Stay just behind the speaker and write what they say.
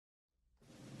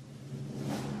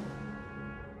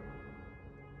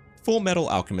Full Metal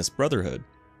Alchemist Brotherhood,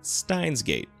 Steins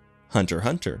Gate, Hunter x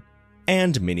Hunter,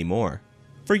 and many more.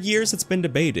 For years it's been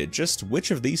debated just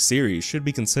which of these series should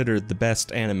be considered the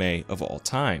best anime of all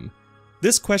time.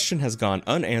 This question has gone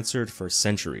unanswered for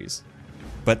centuries,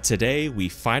 but today we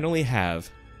finally have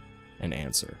an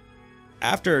answer.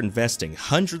 After investing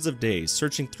hundreds of days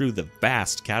searching through the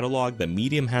vast catalog the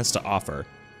medium has to offer,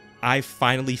 I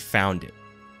finally found it.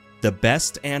 The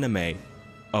best anime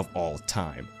of all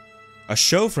time. A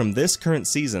show from this current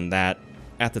season that,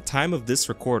 at the time of this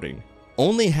recording,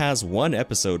 only has one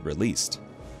episode released.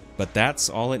 But that's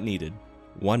all it needed.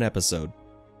 One episode.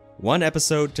 One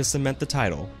episode to cement the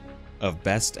title of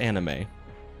best anime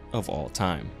of all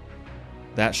time.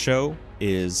 That show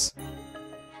is...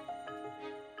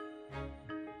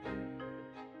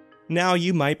 Now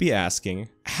you might be asking,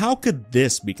 how could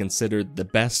this be considered the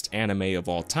best anime of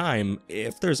all time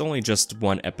if there's only just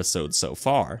one episode so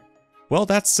far? Well,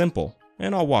 that's simple,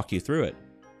 and I'll walk you through it.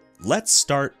 Let's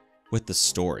start with the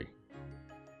story.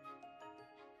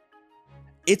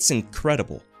 It's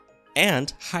incredible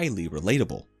and highly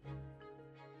relatable.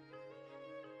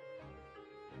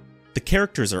 The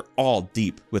characters are all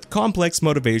deep with complex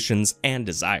motivations and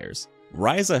desires.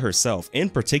 Raiza herself in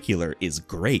particular is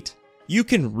great. You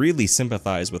can really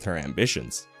sympathize with her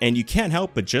ambitions, and you can't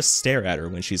help but just stare at her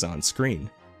when she's on screen.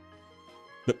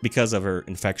 But because of her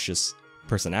infectious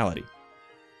personality.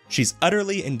 She's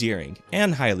utterly endearing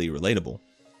and highly relatable.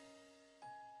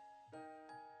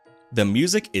 The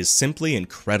music is simply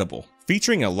incredible,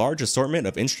 featuring a large assortment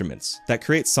of instruments that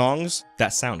create songs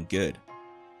that sound good.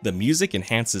 The music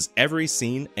enhances every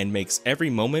scene and makes every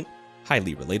moment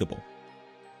highly relatable.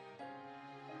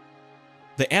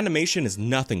 The animation is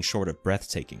nothing short of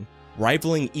breathtaking,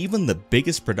 rivaling even the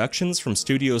biggest productions from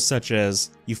studios such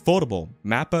as Ufotable,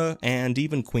 Mappa, and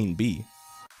even Queen Bee.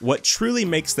 What truly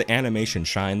makes the animation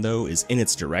shine though is in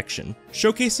its direction,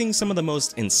 showcasing some of the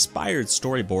most inspired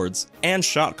storyboards and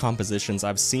shot compositions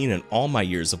I've seen in all my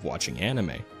years of watching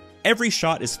anime. Every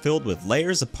shot is filled with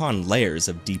layers upon layers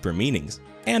of deeper meanings,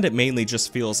 and it mainly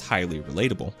just feels highly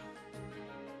relatable.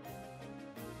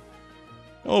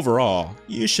 Overall,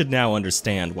 you should now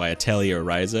understand why Atelier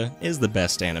Ryza is the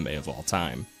best anime of all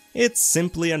time. It's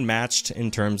simply unmatched in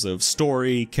terms of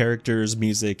story, characters,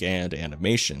 music, and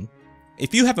animation.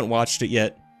 If you haven't watched it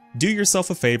yet, do yourself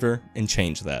a favor and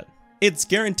change that. It's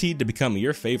guaranteed to become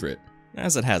your favorite,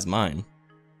 as it has mine.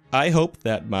 I hope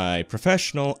that my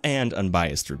professional and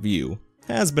unbiased review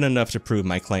has been enough to prove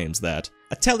my claims that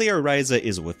Atelier Ryza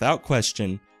is without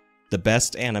question the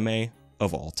best anime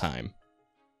of all time.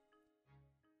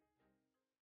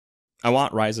 I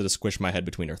want Ryza to squish my head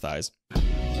between her thighs.